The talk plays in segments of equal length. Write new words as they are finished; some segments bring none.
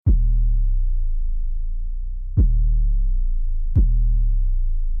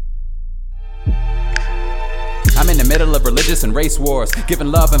middle of religious and race wars. Giving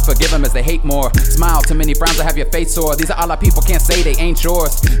love and forgive them as they hate more. Smile, too many frowns, I have your face sore. These are all our people, can't say they ain't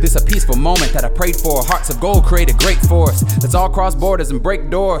yours. This a peaceful moment that I prayed for. Hearts of gold create a great force. Let's all cross borders and break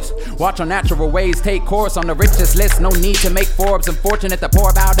doors. Watch our natural ways take course. On the richest list, no need to make Forbes. Unfortunate the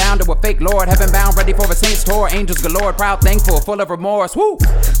poor bow down to a fake lord. Heaven bound, ready for a saint's tour. Angels galore, proud, thankful, full of remorse. Woo!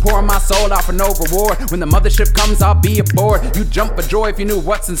 Pouring my soul out for no reward. When the mothership comes, I'll be aboard. You jump for joy if you knew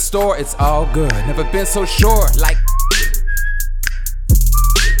what's in store. It's all good, never been so sure. Like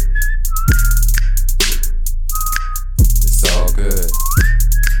it's all good.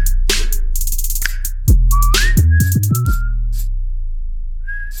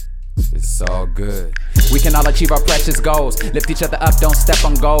 It's all good. We can all achieve our precious goals. Lift each other up, don't step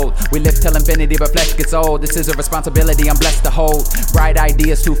on gold. We live till infinity, but flesh gets old. This is a responsibility I'm blessed to hold. Bright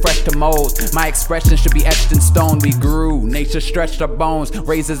ideas too fresh to mold. My expression should be etched in stone. We grew, nature stretched our bones.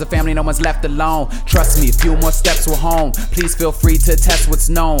 Raised as a family, no one's left alone. Trust me, a few more steps will home. Please feel free to test what's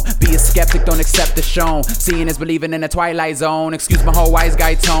known. Be a skeptic, don't accept the shown. Seeing is believing in the twilight zone. Excuse my whole wise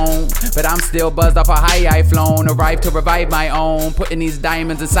guy tone, but I'm still buzzed off a high I flown. Arrived to revive my own. Putting these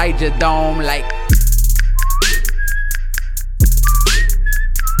diamonds inside your dome like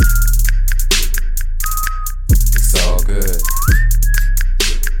good.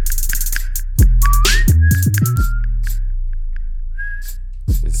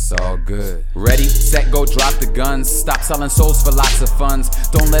 It's all good. Ready, set, go, drop the guns. Stop selling souls for lots of funds.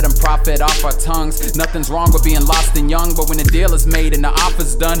 Don't let them profit off our tongues. Nothing's wrong with being lost and young, but when the deal is made and the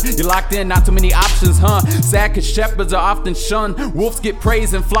offer's done, you're locked in, not too many options, huh? Sad cause shepherds are often shunned. Wolves get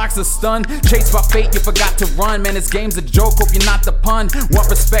praised and flocks are stunned. Chased by fate, you forgot to run. Man, this game's a joke, hope you're not the pun. Want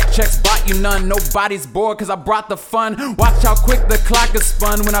respect, checks, bought you none. Nobody's bored cause I brought the fun. Watch how quick the clock is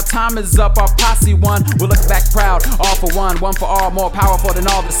spun. When our time is up, our posse won. We'll look back proud, all for one for all, more powerful than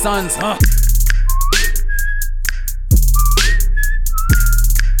all the sons.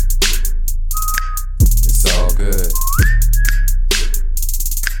 It's all good.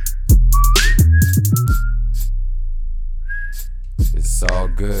 It's all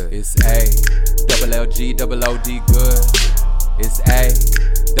good. It's A, double LG, double OD good. It's A,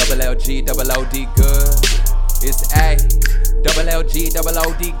 double LG, double OD good. It's A, double LG, double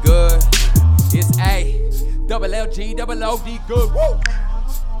OD good. It's A, double LG, double OD good. Woo!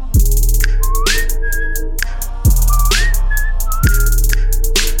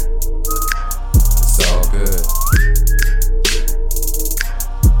 It's all good.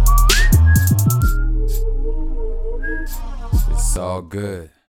 It's all good.